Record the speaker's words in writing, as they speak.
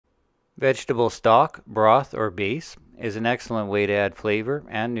Vegetable stock, broth, or base is an excellent way to add flavor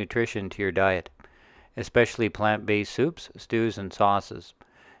and nutrition to your diet, especially plant-based soups, stews, and sauces.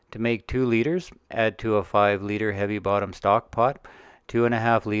 To make 2 liters, add to a 5-liter heavy bottom stock pot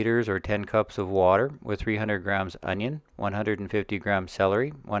 2.5 liters or 10 cups of water with 300 grams onion, 150 grams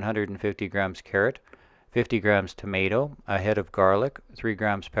celery, 150 grams carrot, 50 grams tomato, a head of garlic, 3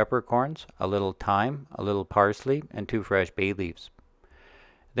 grams peppercorns, a little thyme, a little parsley, and 2 fresh bay leaves.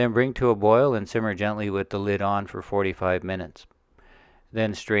 Then bring to a boil and simmer gently with the lid on for 45 minutes.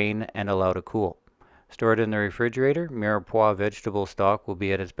 Then strain and allow to cool. Store it in the refrigerator. Mirepoix vegetable stock will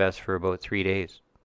be at its best for about 3 days.